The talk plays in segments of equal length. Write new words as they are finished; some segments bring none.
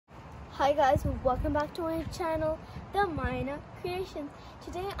Hi guys, welcome back to my channel, The Mina Creations.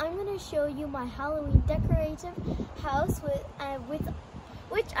 Today I'm going to show you my Halloween decorative house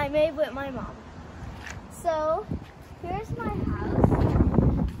which I made with my mom. So here's my house,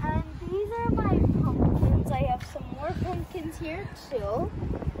 and these are my pumpkins. I have some more pumpkins here too.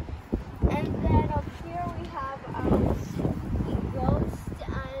 And then up here we have our spooky ghost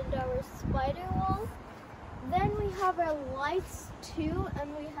and our spider wall. Then we have our lights too, and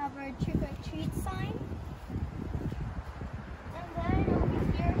we have our trick-or-treat sign. And then over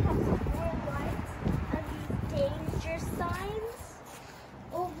here we have some more lights and these danger signs.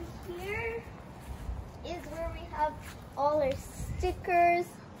 Over here is where we have all our stickers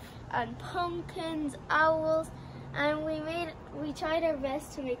and pumpkins, owls, and we tried our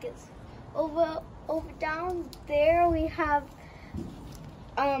best to make it. Over down there we have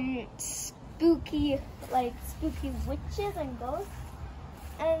spooky witches and ghosts,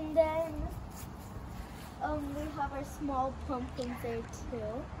 and then we have our small pumpkins there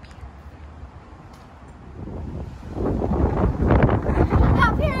too.